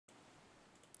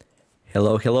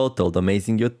Hello, hello to all the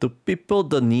amazing YouTube people,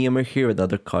 the Neomer here with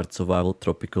another card survival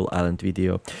tropical island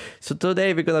video. So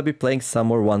today we're gonna be playing some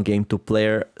more one game two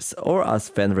players, or as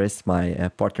Fenris, my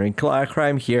partner in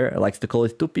crime here, likes to call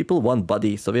it two people, one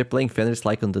body. So we're playing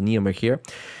FenrisLycaon the Neomer here.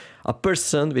 A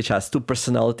person which has two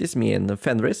personalities, me and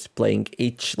Fenris, playing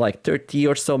each like 30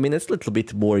 or so minutes, a little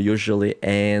bit more usually,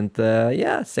 and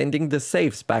yeah, sending the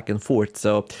saves back and forth.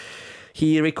 So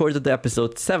he recorded the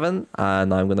episode 7, and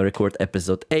now I'm gonna record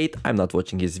episode 8. I'm not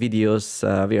watching his videos,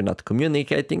 we are not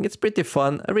communicating. It's pretty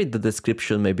fun. Read the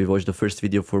description, maybe watch the first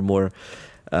video for more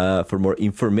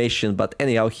information. But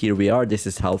anyhow, here we are. This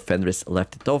is how Fenris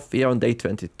left it off. We are on day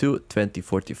 22,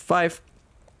 2045.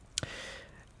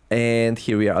 And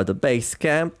here we are at the base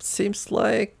camp. Seems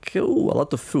like, ooh, a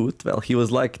lot of food. Well, he was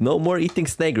like, no more eating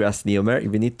snake grass, Neomer.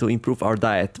 We need to improve our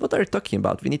diet. What are you talking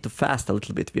about? We need to fast a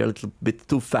little bit. We are a little bit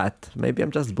too fat. Maybe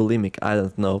I'm just bulimic. I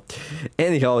don't know.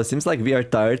 Anyhow, it seems like we are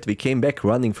tired. We came back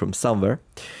running from somewhere.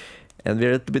 And we're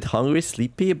a little bit hungry,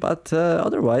 sleepy, but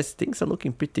otherwise things are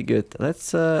looking pretty good.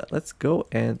 Let's go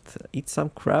and eat some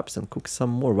crabs and cook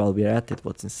some more while we're at it.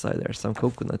 What's inside there? Some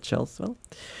coconut shells. Well,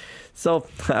 so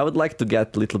I would like to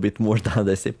get a little bit more done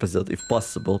this episode if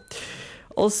possible.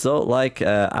 Also, like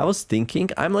I was thinking,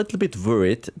 I'm a little bit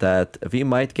worried that we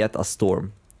might get a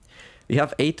storm. We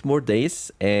have 8 more days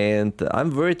and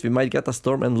I'm worried we might get a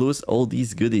storm and lose all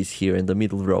these goodies here in the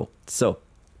middle row. So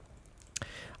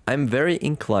I'm very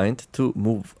inclined to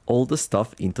move all the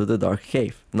stuff into the dark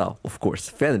cave. Now, of course,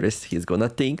 Fenris, he's gonna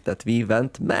think that we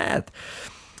went mad.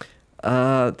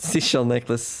 Seashell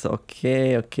necklace,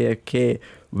 okay.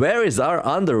 Where is our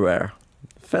underwear?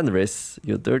 Fenris,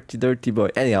 you dirty boy.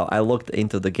 Anyhow, I looked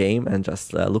into the game and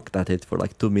just looked at it for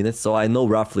like 2 minutes, so I know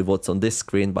roughly what's on this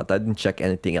screen, but I didn't check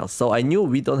anything else. So I knew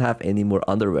we don't have any more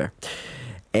underwear.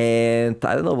 And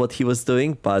I don't know what he was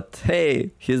doing, but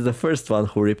hey, he's the first one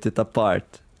who ripped it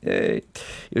apart. Hey.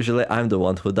 Usually I'm the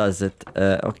one who does it.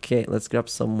 Okay, let's grab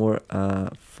some more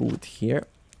food here.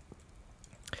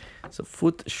 So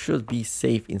food should be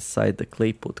safe inside the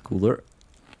clay pot cooler,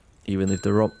 even if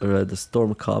the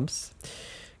storm comes.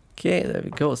 Okay, there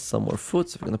we go, some more food,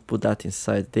 so we're gonna put that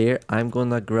inside there. I'm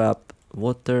gonna grab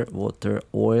water,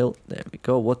 oil, there we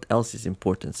go. What else is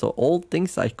important? So all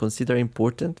things I consider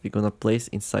important, we're gonna place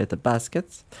inside the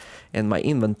baskets and my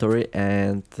inventory.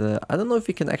 And I don't know if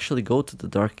we can actually go to the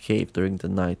dark cave during the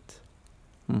night.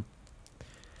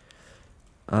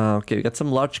 Okay, we got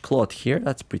some large cloth here,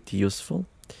 that's pretty useful.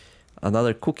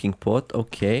 Another cooking pot,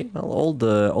 okay. Well, all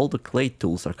the clay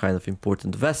tools are kind of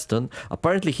important. Weston,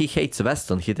 apparently he hates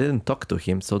Weston. He didn't talk to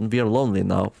him, so we are lonely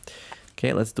now.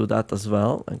 Okay, let's do that as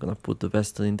well. I'm gonna put the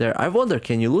Weston in there. I wonder,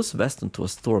 can you lose Weston to a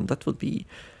storm? That would be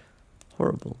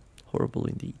horrible, horrible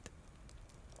indeed.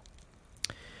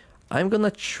 I'm gonna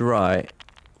try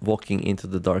walking into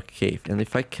the dark cave, and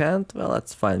if I can't, well,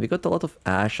 that's fine. We got a lot of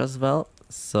ash as well.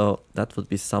 So that would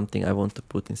be something I want to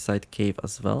put inside cave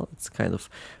as well. It's kind of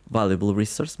valuable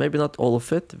resource. Maybe not all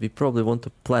of it. We probably want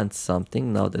to plant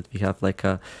something now that we have like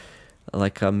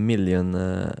a million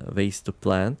ways to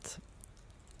plant.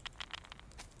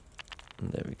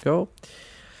 And there we go.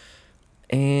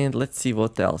 And let's see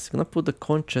what else. I'm gonna put the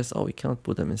conches. Oh, we cannot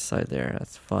put them inside there.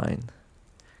 That's fine.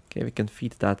 Okay, we can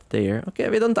feed that there. Okay,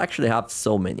 we don't actually have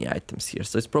so many items here,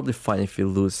 so it's probably fine if we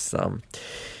lose some.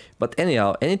 But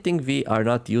anyhow, anything we are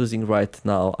not using right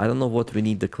now, I don't know what we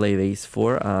need the clay vase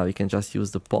for. We can just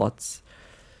use the pots.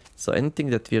 So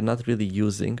anything that we're not really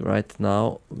using right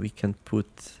now, we can put...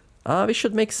 we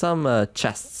should make some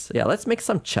chests. Yeah, let's make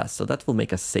some chests, so that will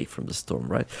make us safe from the storm,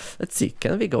 right? Let's see,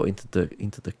 can we go into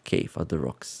the cave at the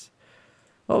rocks?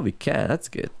 Oh, we can, that's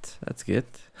good, that's good.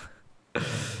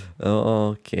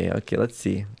 Okay, let's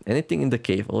see. Anything in the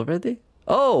cave already?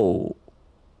 Oh!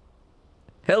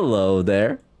 Hello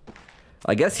there.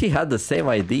 I guess he had the same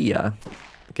idea.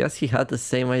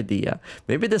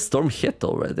 Maybe the storm hit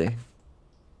already.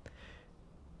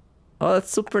 Oh, that's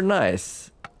super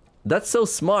nice. That's so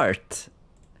smart.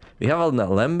 We have an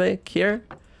alembic here.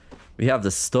 We have the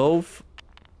stove.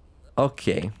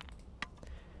 Okay.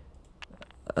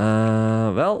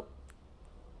 Well,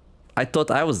 I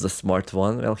thought I was the smart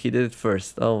one. Well, he did it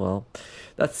first. Oh, well.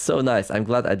 That's so nice. I'm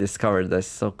glad I discovered this.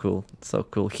 So cool. So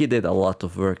cool. He did a lot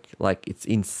of work. Like, it's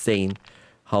insane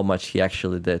how much he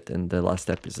actually did in the last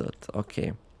episode.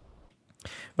 Okay.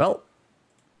 Well,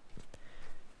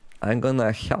 I'm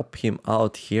gonna help him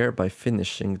out here by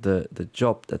finishing the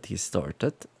job that he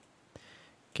started.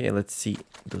 Okay, let's see.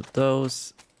 Do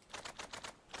those.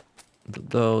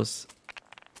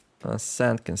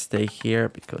 Sand can stay here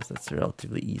because that's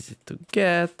relatively easy to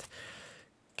get.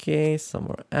 Okay, some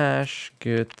more ash,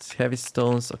 good. Heavy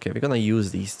stones. Okay, we're gonna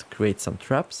use these to create some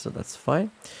traps, so that's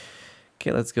fine.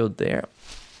 Okay, let's go there.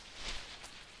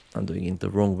 I'm doing it the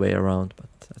wrong way around, but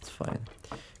that's fine.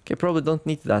 Okay, probably don't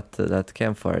need that that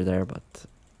campfire there, but...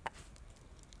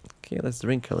 Okay, let's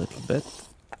drink a little bit.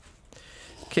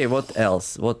 Okay, what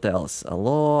else? What else?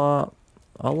 Aloe?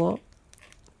 Aloe?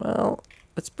 Well,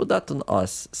 let's put that on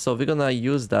us. So we're gonna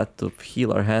use that to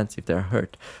heal our hands if they're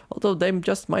hurt. Although they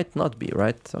just might not be,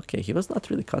 right? Okay, he was not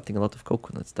really cutting a lot of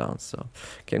coconuts down, so...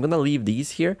 Okay, I'm gonna leave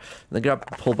these here. I'm gonna grab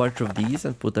a whole bunch of these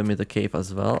and put them in the cave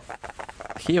as well.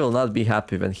 He will not be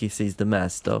happy when he sees the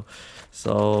mess, though.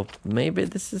 So maybe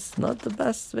this is not the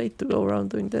best way to go around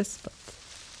doing this, but...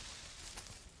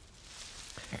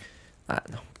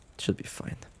 no, it should be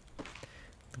fine.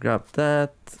 Grab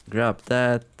that, grab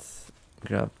that,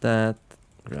 grab that,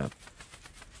 grab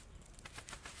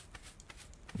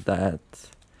that.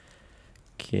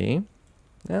 Okay,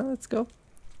 yeah, let's go.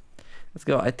 Let's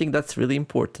go. I think that's really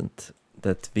important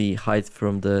that we hide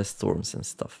from the storms and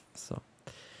stuff. So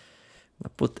I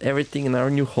put everything in our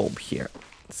new home here.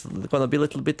 It's gonna be a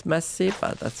little bit messy,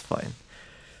 but that's fine.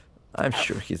 I'm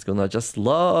sure he's gonna just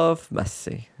love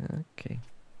messy. Okay.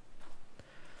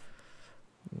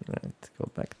 Right,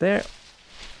 go back there.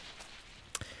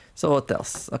 So what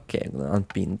else? Okay, I'm gonna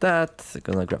unpin that. I'm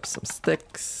gonna grab some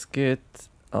sticks. Good.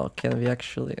 Oh, can we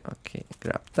actually? Okay,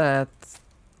 grab that.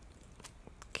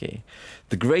 Okay.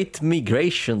 The Great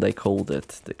Migration, they called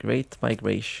it. The Great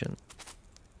Migration.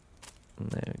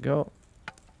 There we go.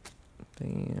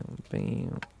 Bam,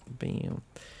 bam, bam.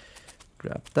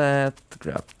 Grab that,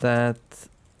 grab that.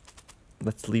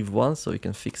 Let's leave one so we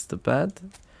can fix the bed.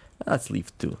 Let's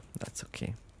leave two. That's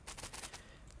okay.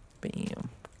 Bam.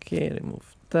 Okay,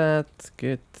 remove that.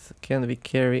 Good. Can we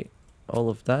carry all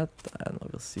of that? I don't know.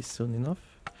 We'll see soon enough.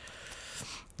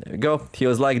 There we go. He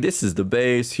was like, this is the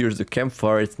base. Here's the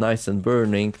campfire. It's nice and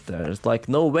burning. There's like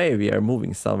no way we are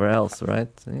moving somewhere else, right?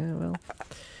 Yeah, well.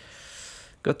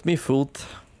 Got me fooled.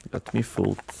 Got me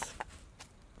fooled.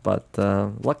 But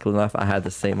luckily enough, I had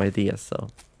the same idea, so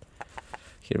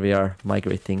here we are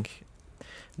migrating.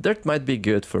 Dirt might be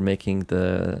good for making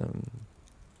the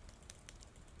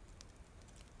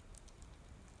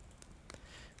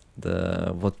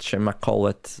what shall I call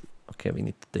it? Okay, we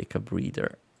need to take a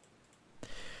breather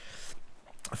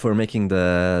for making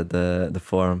the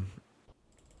farm.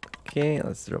 Okay,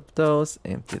 let's drop those.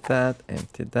 Empty that.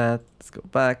 Empty that. Let's go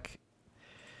back.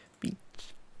 Beach.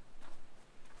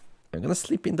 I'm gonna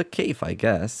sleep in the cave, I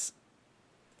guess.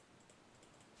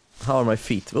 How are my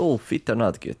feet? Oh, feet are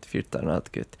not good. Feet are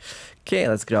not good. Okay,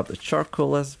 let's grab the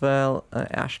charcoal as well.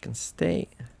 Ash can stay.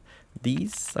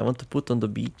 These I want to put on the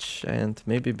beach and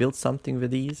maybe build something with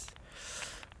these.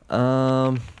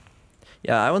 Yeah,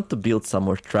 I want to build some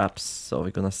more traps, so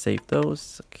we're gonna save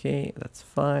those. Okay, that's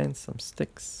fine. Some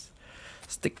sticks.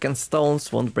 Stick and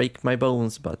stones won't break my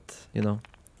bones, but you know.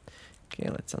 Okay,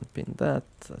 let's unpin that.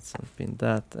 Let's unpin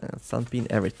that. Let's unpin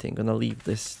everything. Gonna leave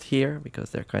this here because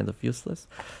they're kind of useless.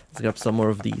 Let's grab some more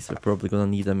of these. We're probably gonna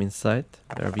need them inside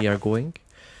where we are going.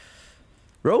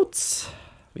 Roads.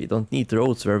 We don't need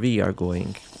roads where we are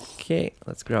going. Okay,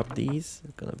 let's grab these.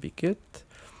 It's gonna be good.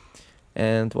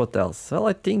 And what else? Well,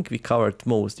 I think we covered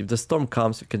most. If the storm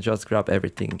comes, we can just grab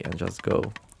everything and just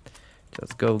go.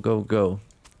 Just go, go, go.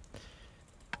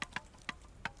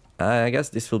 I guess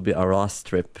this will be our last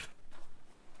trip.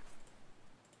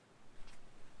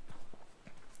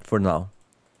 For now.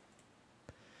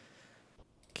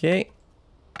 Okay.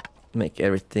 Make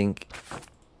everything.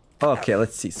 Okay,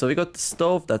 let's see. So we got the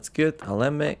stove. That's good.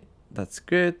 Aleme. That's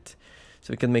good.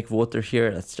 So we can make water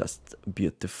here. That's just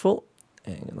beautiful.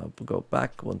 And I'll go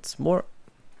back once more.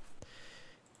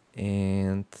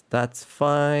 And that's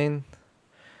fine.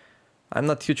 I'm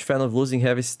not a huge fan of losing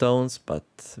heavy stones,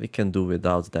 but we can do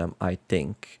without them, I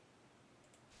think.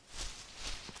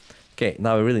 Okay,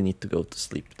 now we really need to go to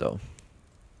sleep though.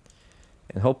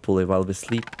 And hopefully while we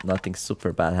sleep, nothing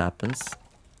super bad happens.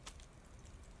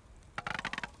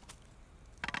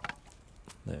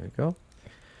 There we go.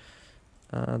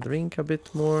 Drink a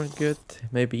bit more, good.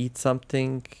 Maybe eat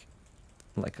something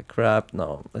like a crab.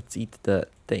 No, let's eat the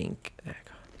thing. There we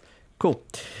go. Cool.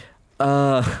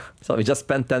 So we just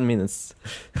spent 10 minutes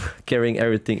carrying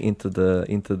everything into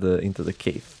the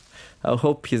cave. I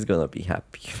hope he's gonna be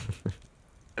happy.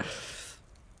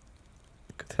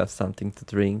 Could have something to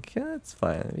drink. Yeah, it's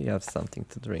fine. We have something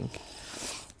to drink.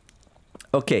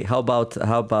 Okay, how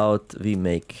about we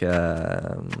make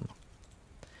okay,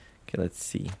 let's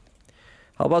see.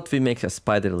 How about we make a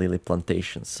spider lily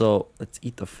plantation? So let's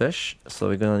eat a fish. So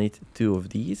we're gonna need 2 of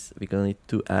these. We're gonna need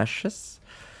 2 ashes.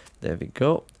 There we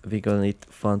go. We're gonna need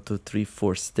 1, 2, 3,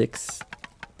 4 sticks.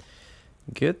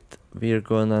 Good. We're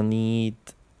gonna need...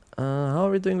 how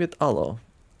are we doing with aloe?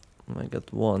 I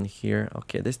got 1 here.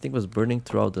 Okay, this thing was burning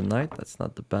throughout the night. That's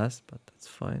not the best, but that's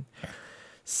fine.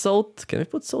 Salt. Can we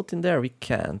put salt in there? We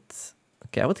can't.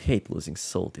 Okay, I would hate losing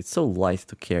salt. It's so light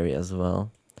to carry as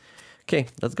well. Okay,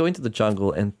 let's go into the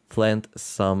jungle and plant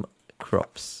some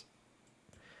crops.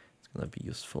 It's gonna be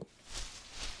useful.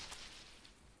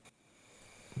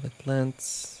 The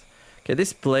plants. Okay,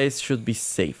 this place should be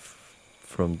safe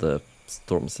from the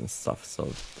storms and stuff, so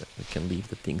that we can leave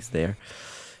the things there.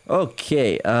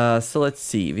 Okay, so let's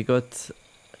see. We got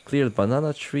cleared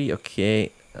banana tree.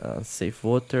 Okay, safe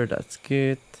water. That's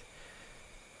good.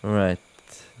 All right,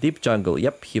 deep jungle.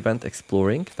 Yep, he went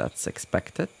exploring. That's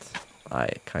expected. I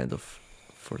kind of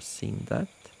foreseen that.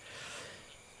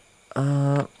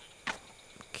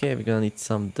 Okay, we're gonna need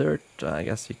some dirt. I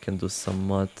guess we can do some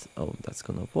mud. Oh, that's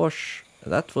gonna wash.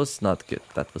 That was not good.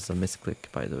 That was a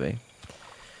misclick, by the way.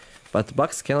 But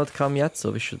bugs cannot come yet,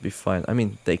 so we should be fine. I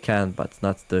mean, they can, but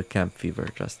not the camp fever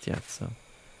just yet, so...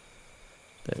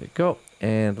 There we go.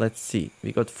 And let's see.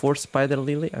 We got 4 spider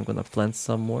lily. I'm gonna plant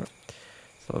some more.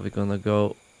 So we're gonna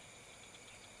go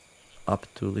up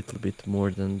to a little bit more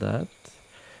than that.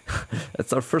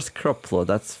 That's our first crop plot.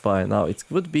 That's fine. Now, it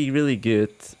would be really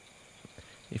good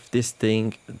if this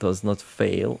thing does not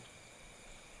fail.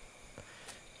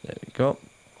 There we go.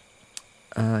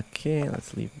 Okay,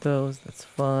 let's leave those. That's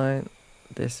fine.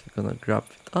 This we're gonna grab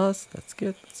with us. That's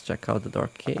good. Let's check out the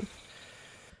dark cave.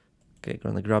 Okay,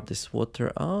 gonna grab this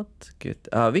water out. Good.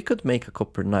 We could make a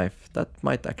copper knife. That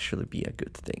might actually be a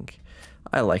good thing.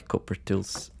 I like copper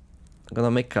tools. I'm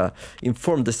gonna make a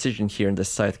informed decision here and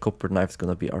decide copper knife is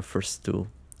gonna be our first tool.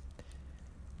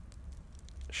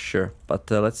 Sure, but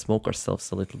let's smoke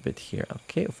ourselves a little bit here.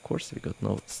 Okay, of course, we got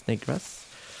no snake grass.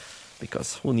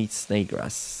 Because who needs snake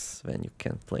grass when you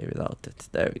can play without it?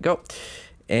 There we go.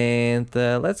 And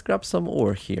let's grab some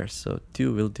ore here. So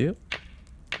 2 will do.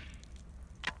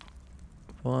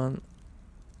 1,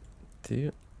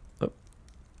 2. Oh.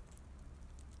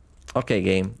 Okay,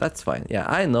 game. That's fine. Yeah,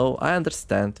 I know. I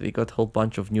understand. We got a whole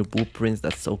bunch of new blueprints.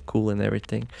 That's so cool and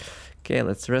everything. Okay,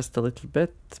 let's rest a little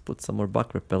bit. Put some more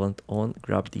bug repellent on.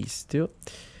 Grab these 2.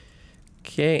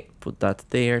 Okay, put that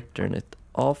there. Turn it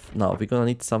off. Now we're gonna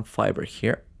need some fiber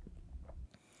here.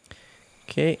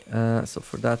 Okay, so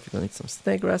for that we're gonna need some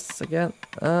snake grass again.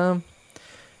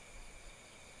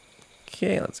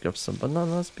 Okay, let's grab some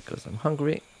bananas because I'm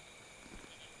hungry.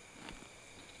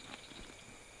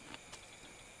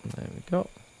 There we go.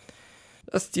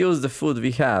 Just use the food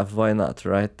we have, why not,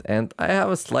 right? And I have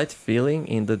a slight feeling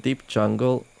in the deep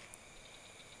jungle.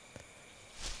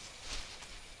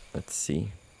 Let's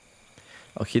see.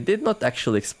 Oh, he did not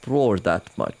actually explore that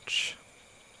much.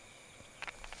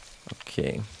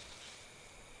 Okay.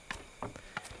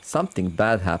 Something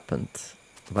bad happened.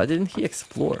 Why didn't he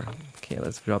explore? Okay,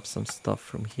 let's grab some stuff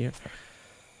from here.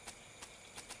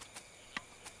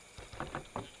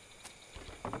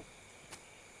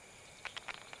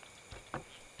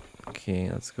 Okay,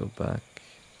 let's go back.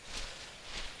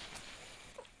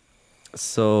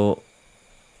 So...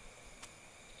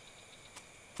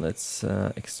 let's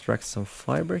extract some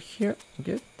fiber here.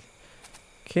 Good.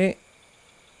 Okay.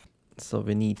 So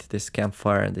we need this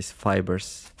campfire and these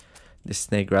fibers, these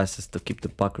snake grasses to keep the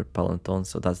bug repellent on.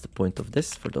 So that's the point of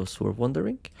this, for those who are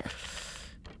wondering.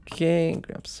 Okay,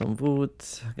 grab some wood,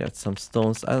 get some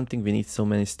stones. I don't think we need so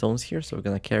many stones here, so we're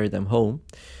gonna carry them home.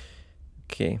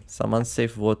 Okay, some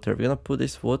unsafe water. We're gonna put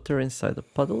this water inside the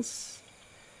puddles.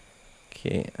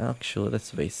 Okay, actually,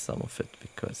 let's waste some of it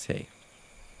because, hey,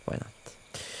 why not?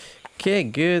 Okay,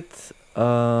 good.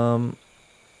 Palm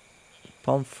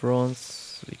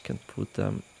fronds, we can put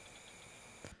them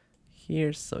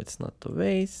here so it's not a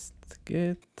waste.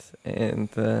 Good. And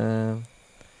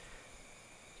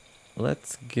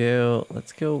let's go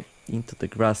into the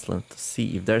grassland to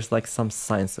see if there's like some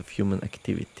signs of human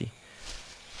activity.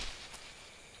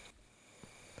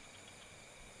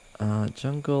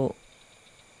 Jungle.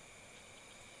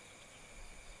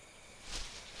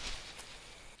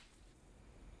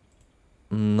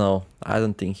 No, I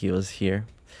don't think he was here.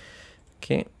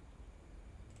 Okay.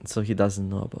 So he doesn't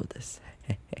know about this.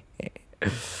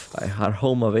 Our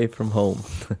home away from home.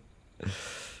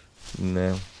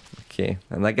 No. Okay.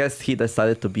 And I guess he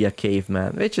decided to be a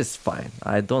caveman, which is fine.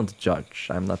 I don't judge.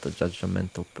 I'm not a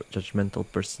judgmental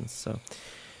person, so...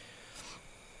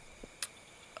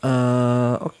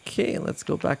 okay, let's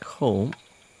go back home.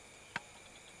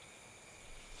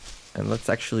 And let's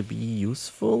actually be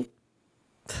useful.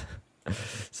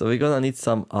 So we're gonna need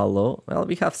some aloe. Well,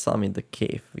 we have some in the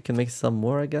cave. We can make some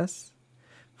more, I guess.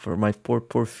 for my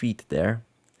poor feet there.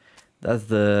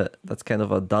 That's kind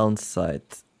of a downside,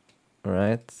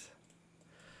 right?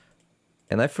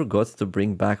 And I forgot to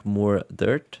bring back more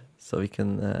dirt, so we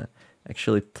can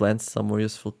actually plant some more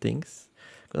useful things.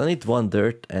 Gonna need 1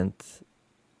 dirt, and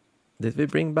did we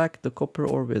bring back the copper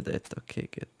ore with it? Okay,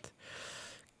 good.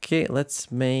 Okay,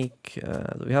 let's make,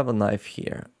 do we have a knife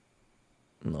here?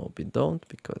 No, we don't,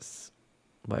 because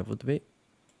why would we?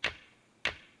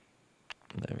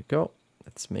 There we go.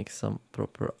 Let's make some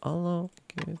proper aloe.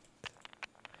 Good.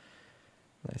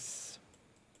 Nice.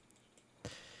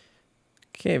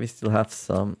 Okay, we still have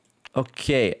some.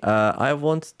 Okay, I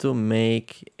want to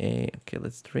make a... Okay,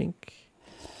 let's drink.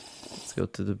 Let's go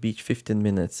to the beach, 15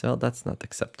 minutes. Well, that's not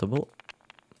acceptable.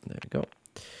 There we go.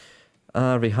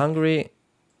 Are we hungry?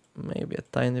 Maybe a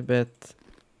tiny bit.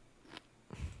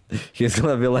 He's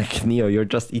gonna be like, Neo, you're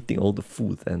just eating all the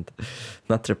food and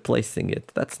not replacing it.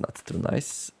 That's not too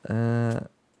nice.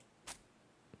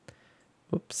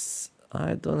 Oops,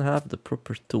 I don't have the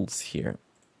proper tools here.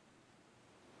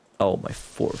 Oh, my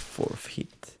fourth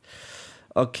hit.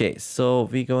 Okay, so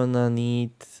we're gonna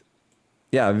need...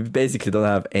 Yeah, we basically don't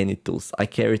have any tools. I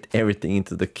carried everything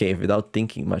into the cave without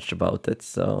thinking much about it,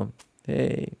 so...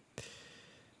 Hey.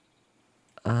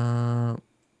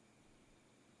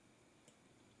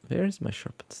 Where is my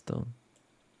sharpened stone?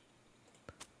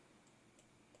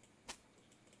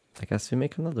 I guess we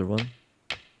make another one.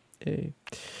 Hey.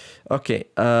 Okay,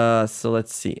 so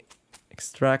let's see.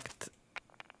 Extract.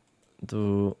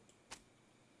 Do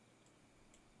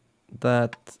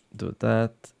that. Do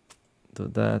that. Do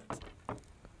that.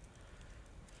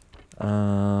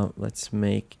 Let's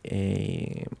make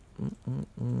a...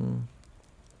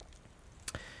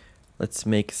 Let's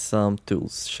make some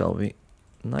tools, shall we?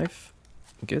 Knife.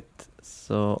 Good.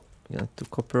 So, we got 2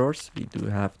 copper ores. We do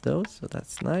have those, so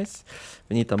that's nice.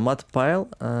 We need a mud pile.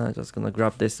 Just gonna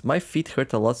grab this. My feet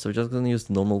hurt a lot, so we're just gonna use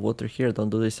normal water here.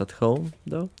 Don't do this at home,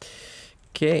 though.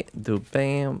 Okay, do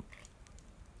bam.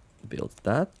 Build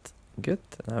that. Good.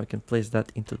 Now we can place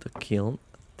that into the kiln.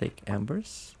 Take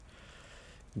embers.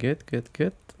 Good, good,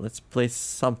 good. Let's place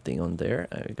something on there.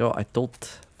 There we go. I told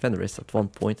Fenris at one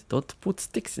point, don't put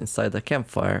sticks inside the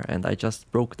campfire, and I just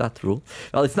broke that rule.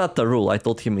 Well, it's not the rule. I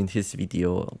told him in his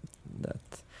video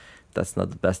that that's not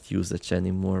the best usage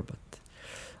anymore, but...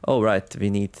 Oh, right. We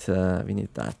need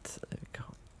that. There we go.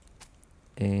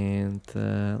 And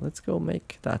let's go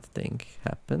make that thing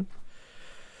happen.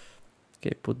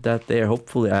 Okay, put that there.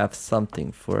 Hopefully I have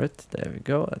something for it. There we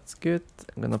go. That's good.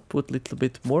 I'm gonna put a little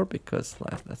bit more because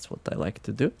that's what I like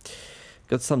to do.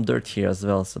 Got some dirt here as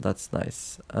well, so that's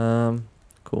nice.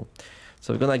 Cool.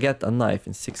 So we're gonna get a knife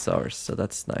in 6 hours, so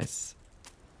that's nice.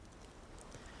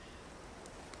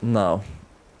 Now,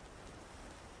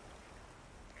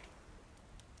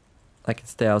 I can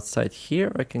stay outside here,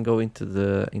 or I can go into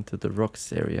the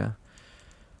rocks area.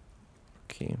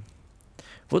 Okay.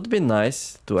 Would be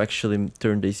nice to actually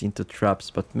turn these into traps,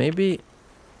 but maybe...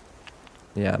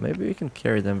 Yeah, maybe we can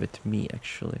carry them with me,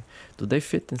 actually. Do they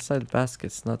fit inside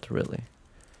baskets? Not really.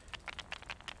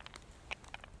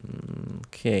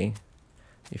 Okay.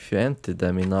 If you empty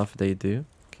them enough, they do.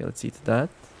 Okay, let's eat that.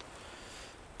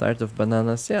 Tired of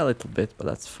bananas? Yeah, a little bit, but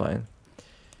that's fine.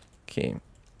 Okay.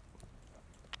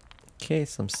 Okay,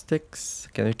 some sticks.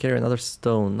 Can we carry another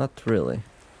stone? Not really.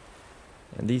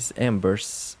 And these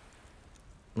embers...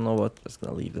 You know what? Just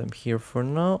gonna leave them here for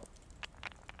now.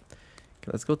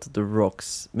 Okay, let's go to the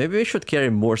rocks. Maybe we should carry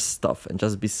more stuff and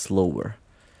just be slower.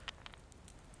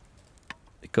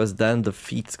 Because then the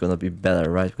feet's gonna be better,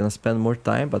 right? We're gonna spend more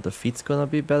time, but the feet's gonna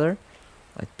be better.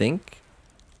 I think.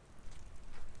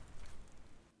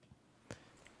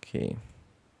 Okay.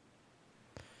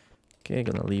 Okay,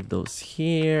 gonna leave those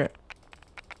here.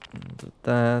 Do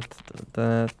that, do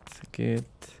that. Good.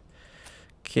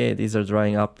 Okay, these are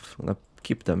drying up. I'm gonna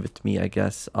keep them with me, I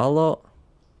guess. Aloe.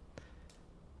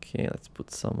 Okay, let's put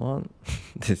some on.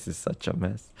 This is such a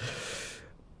mess.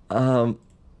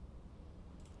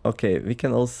 Okay, we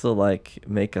can also like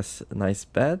make us a nice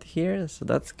bed here, so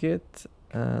that's good.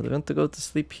 Do we want to go to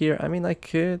sleep here? I mean, I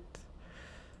could.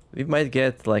 We might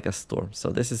get like a storm, so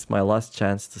this is my last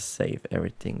chance to save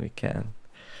everything we can.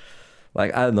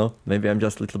 Like, I don't know, maybe I'm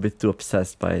just a little bit too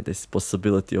obsessed by this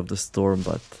possibility of the storm,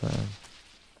 but...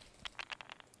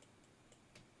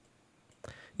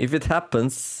 if it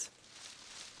happens...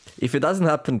 If it doesn't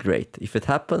happen, great. If it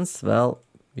happens, well,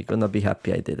 we're gonna be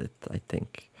happy I did it, I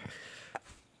think.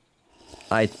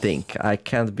 I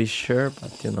can't be sure,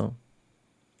 but you know.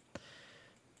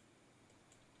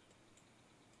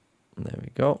 There we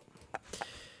go.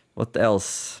 What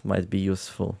else might be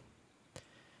useful?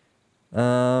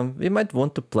 We might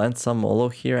want to plant some aloe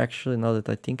here, actually, now that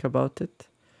I think about it.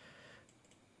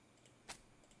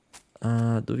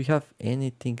 Do we have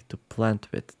anything to plant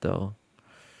with, though?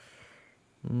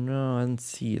 No, I don't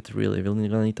see it, really. We're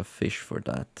gonna need a fish for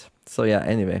that. So yeah,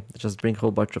 anyway, just bring a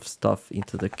whole bunch of stuff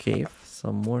into the cave.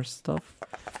 Some more stuff.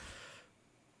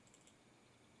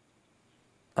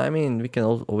 I mean, we can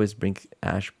always bring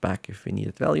ash back if we need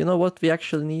it. Well, you know what we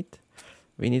actually need?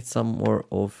 We need some more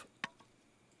of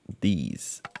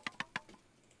these.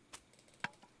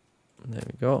 There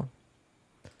we go.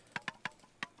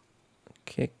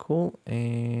 Okay, cool.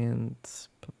 And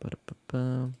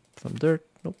some dirt.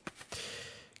 Nope.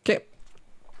 Okay.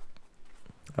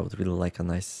 I would really like a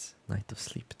nice night of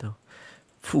sleep, though.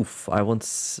 Poof, I want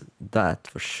that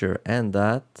for sure. And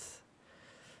that.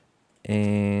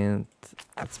 And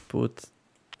let's put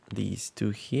these two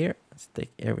here. Let's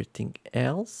take everything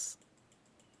else.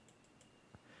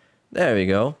 There we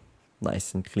go.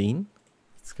 Nice and clean.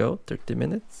 Let's go. 30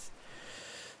 minutes.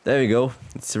 There we go.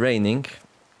 It's raining.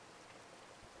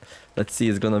 Let's see,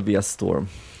 it's gonna be a storm.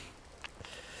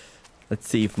 Let's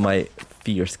see if my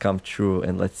fears come true,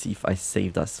 and let's see if I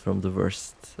saved us from the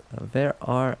worst. Where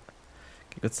are...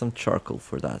 Okay, got some charcoal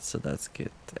for that, so that's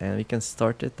good. And we can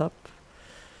start it up.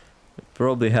 We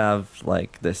probably have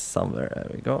like this somewhere.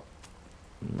 There we go.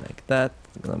 Like that.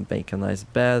 I'm gonna make a nice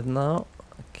bed now.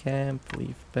 A camp,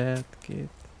 leaf bed, good.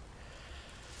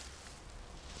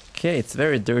 Okay, it's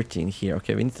very dirty in here.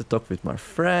 Okay, we need to talk with my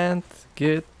friend.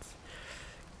 Good.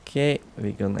 Okay,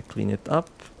 we're gonna clean it up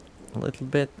a little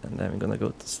bit, and then we're gonna go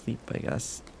to sleep, I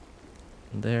guess.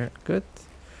 There, good.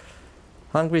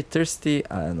 Hungry, thirsty,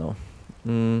 I don't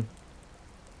know.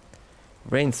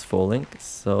 Rain's falling,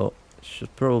 so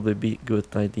should probably be a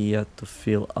good idea to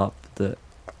fill up the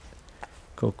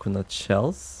coconut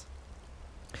shells.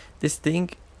 This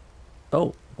thing,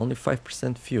 oh, only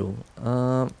 5% fuel.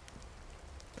 You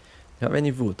have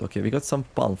any wood? Okay, we got some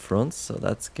palm fronds, so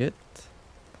that's good.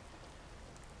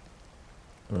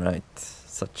 Right,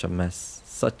 such a mess.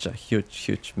 Such a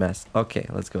huge mess. Okay,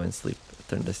 let's go and sleep.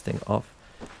 Turn this thing off.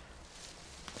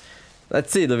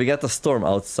 Let's see, do we get a storm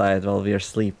outside while we are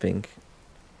sleeping?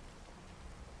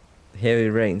 Heavy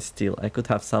rain still. I could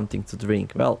have something to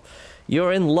drink. Well,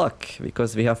 you're in luck,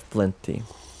 because we have plenty.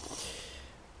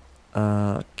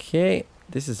 Okay,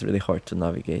 this is really hard to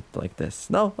navigate like this.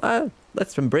 No,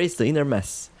 let's embrace the inner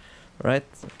mess. Right,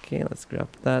 okay, let's grab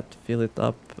that. Fill it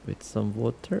up with some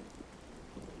water.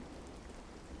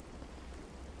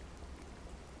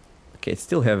 Okay, it's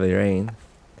still heavy rain.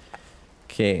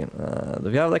 Okay, do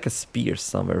we have like a spear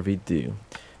somewhere? We do.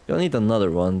 We'll need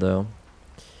another one though.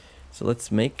 So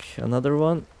let's make another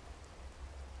one.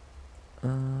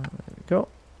 There we go.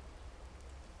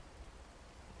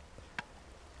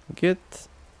 Good.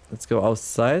 Let's go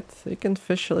outside. You can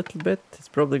fish a little bit. It's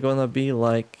probably gonna be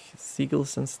like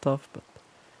seagulls and stuff, but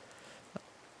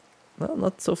no,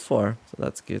 not so far. So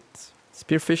that's good.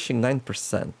 Spearfishing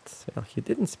 9%. Well, he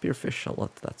didn't spearfish a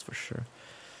lot, that's for sure.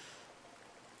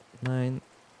 9.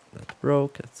 That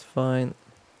broke, that's fine.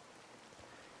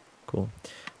 Cool.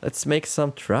 Let's make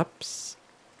some traps.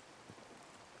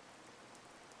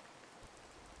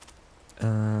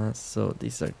 So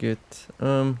these are good.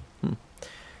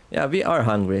 Yeah, we are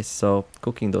hungry, so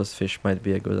cooking those fish might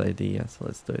be a good idea. So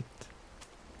let's do it.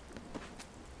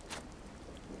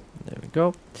 There we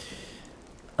go.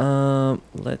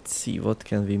 Let's see, what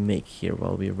can we make here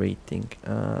while we're waiting?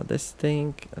 This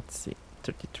thing, let's see,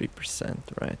 33%,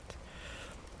 right?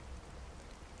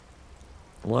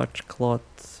 Large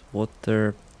cloth,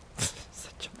 water,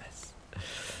 such a mess.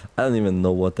 I don't even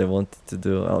know what I wanted to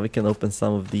do. Well, we can open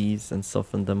some of these and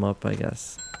soften them up, I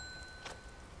guess.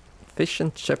 Fish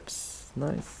and chips,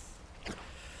 nice.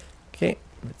 Okay,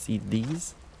 let's eat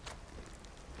these.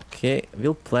 Okay,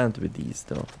 we'll plant with these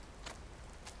though.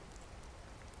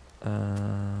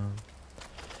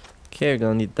 Okay, we're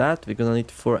gonna need that. We're gonna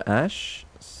need 4 ash.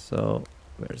 So,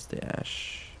 where's the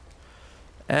ash?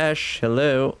 Ash,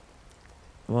 hello.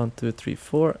 1, 2, 3,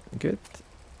 4. Good.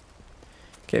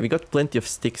 Okay, we got plenty of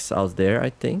sticks out there, I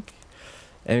think.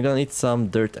 And we're gonna need some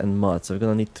dirt and mud. So we're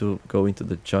gonna need to go into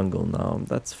the jungle now.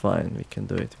 That's fine, we can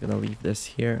do it. We're gonna leave this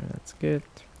here. That's good.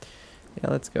 Yeah,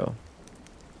 let's go.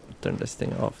 Turn this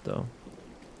thing off though.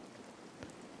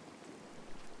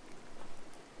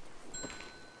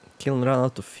 Kiln ran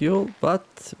out of fuel,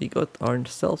 but we got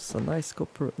ourselves a nice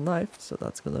copper knife, so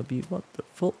that's gonna be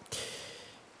wonderful.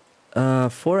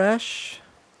 4 ash.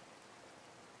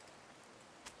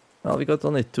 Well, we got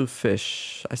only 2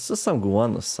 fish. I saw some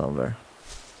guano somewhere.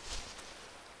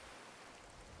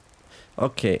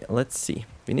 Okay, let's see.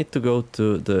 We need to go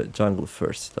to the jungle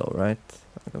first though, right?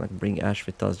 I'm gonna bring ash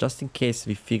with us just in case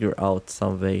we figure out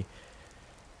some way,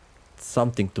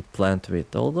 something to plant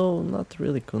with. Although not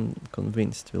really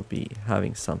convinced we'll be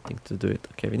having something to do it.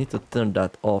 Okay, we need to turn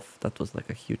that off. That was like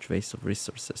a huge waste of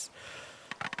resources.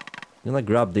 I'm gonna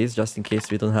grab this just in case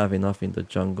we don't have enough in the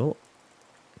jungle.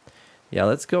 Yeah,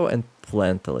 let's go and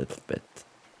plant a little bit.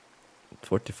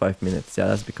 45 minutes. Yeah,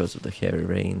 that's because of the heavy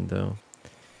rain though.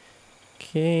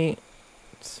 Okay,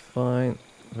 it's fine.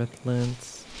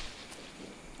 Wetlands.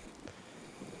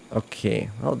 Okay,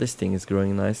 well, this thing is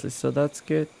growing nicely, so that's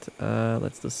good.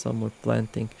 Let's do some more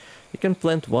planting. You can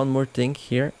plant one more thing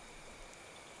here.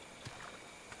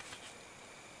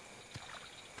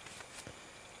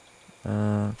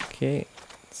 Okay,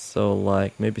 so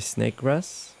like maybe snake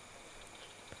grass.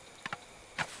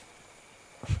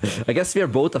 I guess we are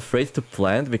both afraid to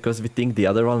plant because we think the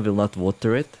other one will not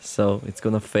water it, so it's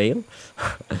gonna fail.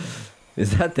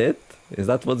 Is that it? Is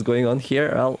that what's going on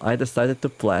here? Well, I decided to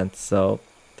plant, so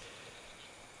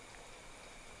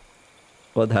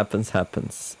what happens,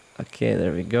 happens. Okay,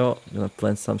 there we go. I'm gonna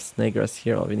plant some snake grass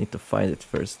here. Oh, we need to find it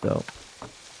first, though.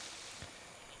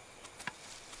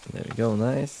 There we go,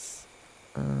 nice.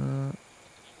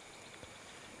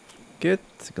 Good.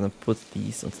 Gonna put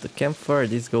these onto the campfire.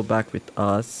 These go back with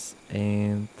us.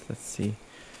 And let's see.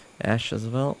 Ash as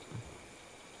well.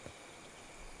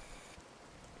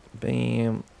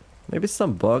 Bam. Maybe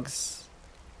some bugs.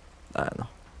 I don't know.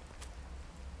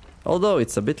 Although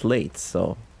it's a bit late,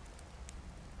 so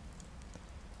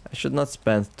I should not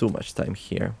spend too much time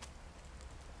here.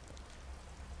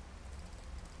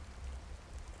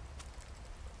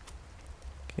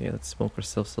 Okay, let's smoke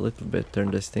ourselves a little bit,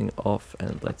 turn this thing off,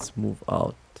 and let's move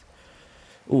out.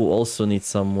 Ooh, also need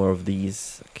some more of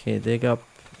these. Okay, dig up.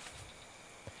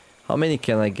 How many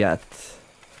can I get?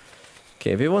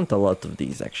 Okay, we want a lot of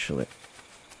these actually.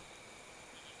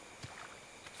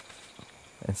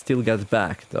 And still get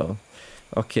back though.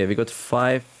 Okay, we got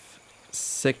 5,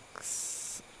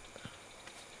 6,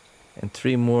 and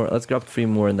 3 more. Let's grab 3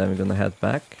 more and then we're gonna head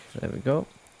back. There we go.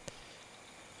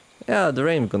 Yeah, the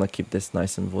rain gonna keep this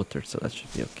nice and watered, so that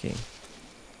should be okay.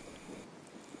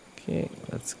 Okay,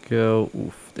 let's go.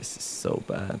 Oof, this is so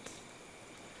bad.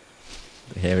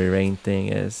 The heavy rain thing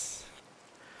is.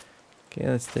 Okay,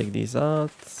 let's take these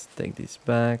out. Take these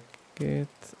back. Good.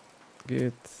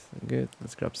 Good. Good.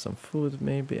 Let's grab some food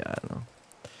maybe. I don't know.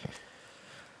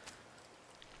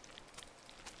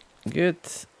 Good.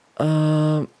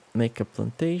 Make a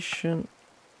plantation.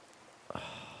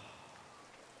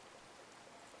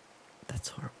 That's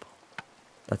horrible.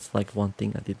 That's like one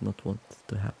thing I did not want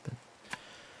to happen.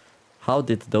 How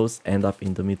did those end up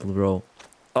in the middle row?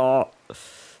 Oh,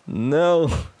 no,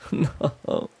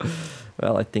 no.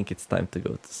 Well, I think it's time to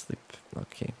go to sleep.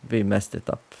 Okay, we messed it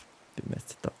up. We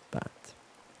messed it up bad.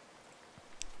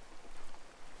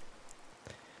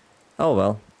 Oh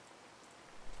well.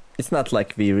 It's not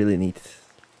like we really need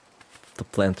to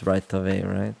plant right away,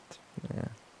 right? Yeah.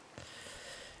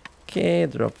 Okay,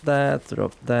 drop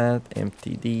that,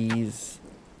 empty these.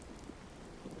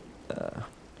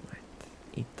 Right,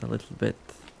 eat a little bit.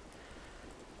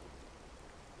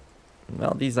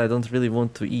 Well, these I don't really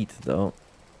want to eat though.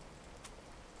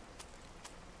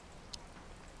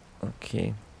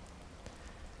 Okay.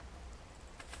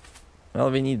 Well,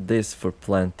 we need this for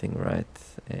planting, right?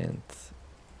 And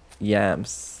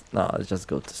yams. No, I'll just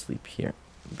go to sleep here.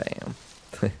 Bam.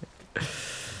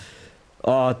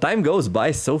 Oh, time goes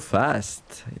by so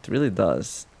fast. It really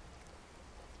does.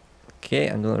 Okay,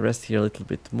 I'm gonna rest here a little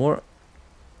bit more.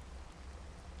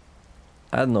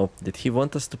 I don't know. Did he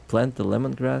want us to plant the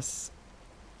lemongrass?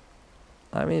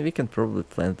 I mean, we can probably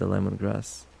plant the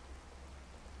lemongrass.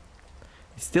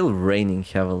 It's still raining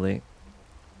heavily.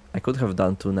 I could have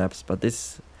done 2 naps, but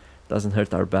this doesn't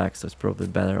hurt our back, so it's probably a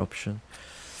better option.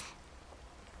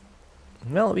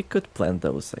 Well, we could plant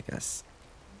those, I guess.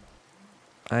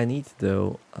 I need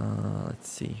though, let's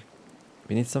see.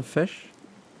 We need some fish.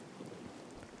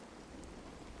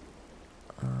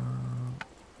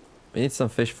 We need some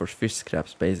fish for fish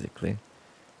scraps, basically.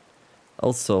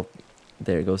 Also,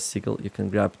 there goes Sigil. You can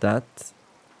grab that.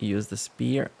 Use the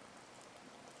spear.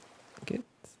 Good.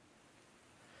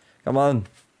 Come on.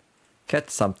 Catch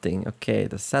something. Okay,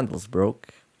 the sandals broke.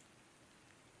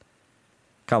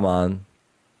 Come on.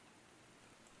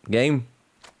 Game.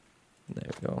 There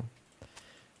we go.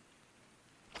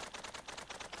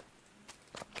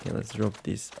 Okay, let's drop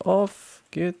this off.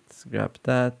 Good. Grab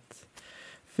that.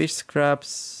 Fish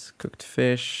scraps. Cooked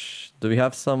fish. Do we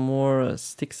have some more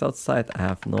sticks outside? I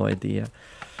have no idea.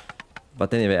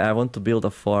 But anyway, I want to build a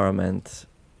farm and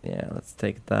yeah, let's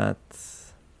take that.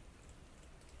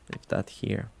 Leave that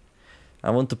here. I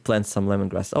want to plant some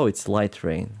lemongrass. Oh, it's light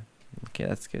rain. Okay,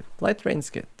 that's good. Light rain's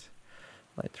good.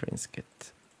 Light rain's good.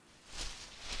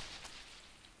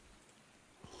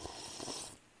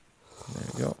 There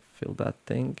we go. Fill that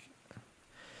thing.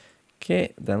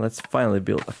 Okay, then let's finally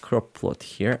build a crop plot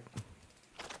here.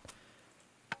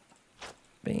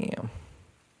 Bam.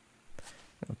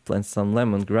 I'll plant some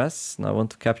lemongrass. Now I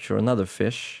want to capture another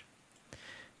fish.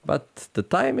 But the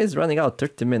time is running out,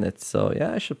 30 minutes. So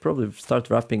yeah, I should probably start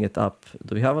wrapping it up.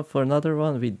 Do we have it for another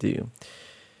one? We do.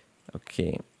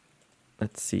 Okay.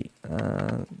 Let's see.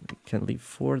 We can leave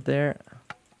 4 there.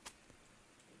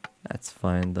 That's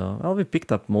fine though. Well, we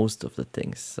picked up most of the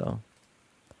things, so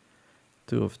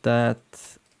 2 of that,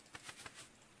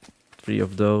 3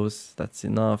 of those, that's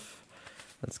enough.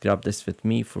 Let's grab this with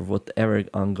me for whatever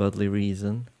ungodly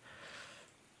reason.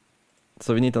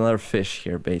 So we need another fish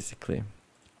here, basically.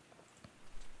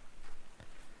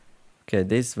 Okay,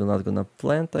 this we're not gonna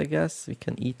plant, I guess. We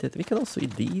can eat it. We can also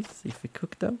eat these if we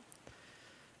cook them.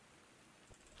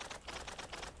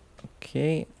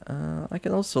 Okay, I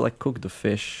can also like cook the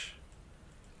fish,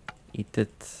 eat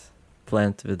it,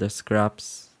 plant with the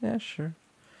scraps. Yeah, sure.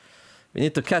 We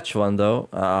need to catch one though.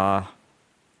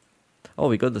 Oh,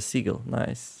 we got the seagull.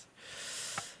 Nice.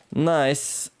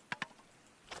 Nice.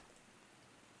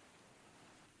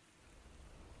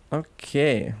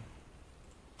 Okay.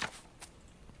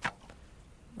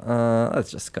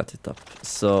 Let's just cut it up.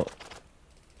 So,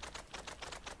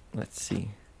 let's see.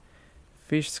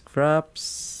 Fish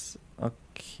scraps.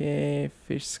 Okay,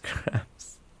 fish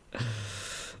scraps.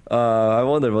 I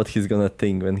wonder what he's gonna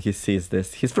think when he sees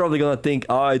this. He's probably gonna think,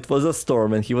 oh, it was a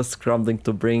storm and he was scrambling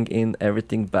to bring in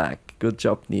everything back. Good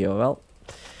job, Neo. Well,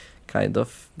 kind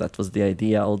of. That was the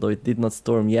idea, although it did not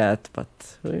storm yet,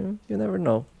 but you never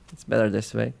know. It's better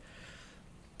this way.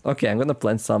 Okay, I'm gonna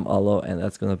plant some aloe and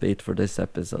that's gonna be it for this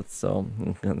episode. So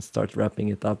I'm gonna start wrapping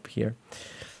it up here.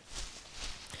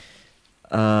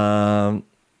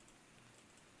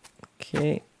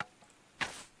 Okay.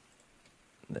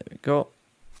 There we go.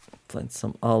 Plant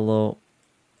some aloe.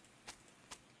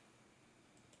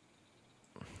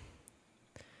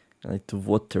 I need to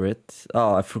water it.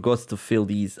 Oh, I forgot to fill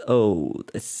these. Oh,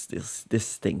 this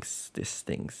stinks. This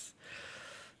stinks.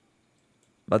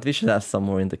 But we should have some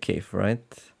more in the cave,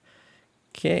 right?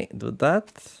 Okay, do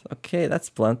that. Okay, that's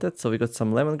planted. So we got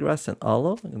some lemongrass and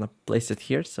aloe. I'm gonna place it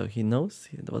here so he knows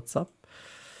what's up.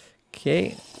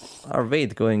 Okay, our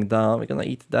weight going down. We're gonna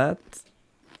eat that.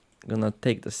 I'm gonna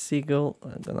take the seagull.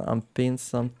 I'm gonna unpin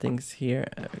some things here.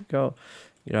 There we go.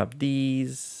 Grab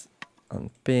these.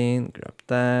 Unpin. Grab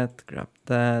that.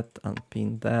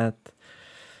 Unpin that.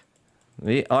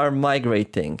 We are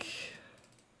migrating.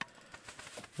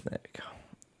 There we go.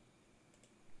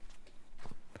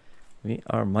 We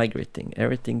are migrating.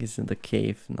 Everything is in the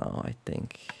cave now, I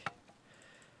think.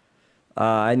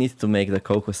 I need to make the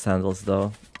cocoa sandals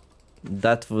though.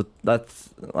 That's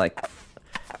like,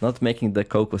 not making the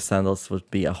cocoa sandals would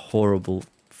be a horrible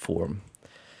form.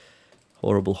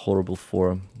 Horrible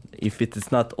form. If it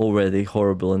is not already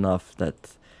horrible enough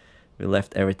that we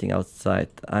left everything outside.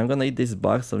 I'm gonna eat this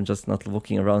box, so I'm just not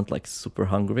walking around like super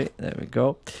hungry. There we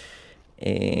go.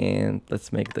 And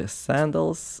let's make the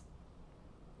sandals.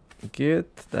 Good,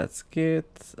 that's good.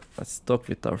 Let's talk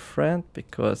with our friend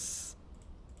because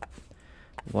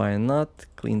why not?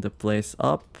 Clean the place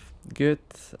up. Good.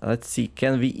 Let's see,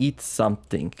 can we eat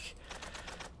something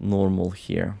normal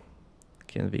here?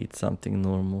 Can we eat something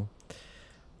normal?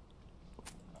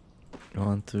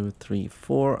 1, 2, 3,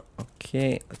 4.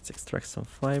 Okay, let's extract some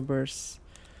fibers.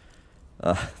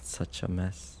 Such a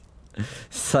mess.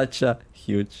 Such a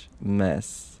huge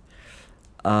mess.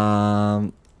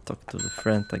 Talk to the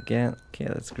friend again. Okay,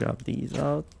 let's grab these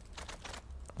out.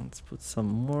 Let's put some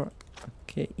more.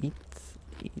 Okay, eat.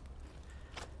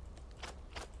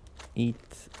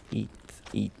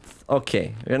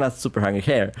 Okay, we're not super hungry.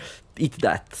 Here, eat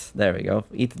that. There we go.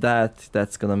 Eat that.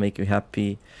 That's gonna make you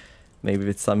happy. Maybe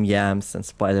with some yams and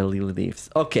spider lily leaves.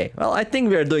 Okay, well, I think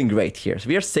we are doing great here.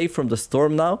 We are safe from the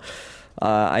storm now.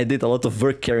 I did a lot of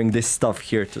work carrying this stuff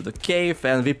here to the cave,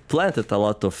 and we planted a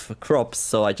lot of crops,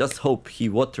 so I just hope he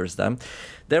waters them.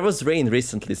 There was rain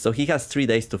recently, so he has 3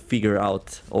 days to figure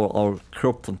out all our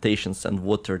crop plantations and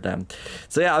water them.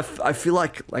 So yeah, I feel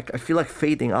like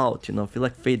fading out, you know, I feel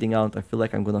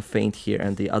like I'm gonna faint here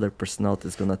and the other personality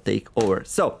is gonna take over.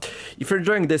 So if you're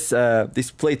enjoying this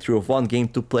this playthrough of 1 game,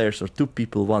 2 players, or 2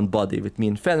 people, 1 body with me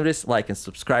and Fenris, like and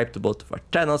subscribe to both of our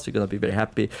channels. We're gonna be very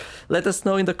happy. Let us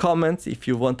know in the comments if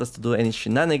you want us to do any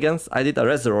shenanigans. I did a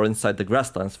reservoir inside the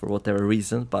grasslands for whatever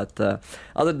reason, but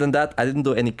other than that, I didn't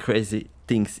do any crazy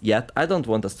things yet. I don't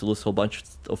want us to lose a whole bunch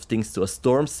of things to a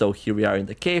storm, so here we are in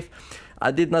the cave.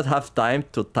 I did not have time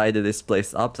to tidy this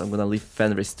place up, so I'm gonna leave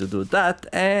Fenris to do that.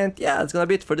 And yeah, that's gonna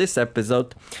be it for this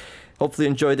episode. Hopefully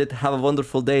you enjoyed it. Have a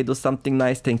wonderful day. Do something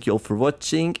nice. Thank you all for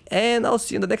watching. And I'll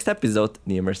see you in the next episode.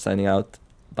 Niemer signing out.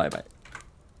 Bye bye.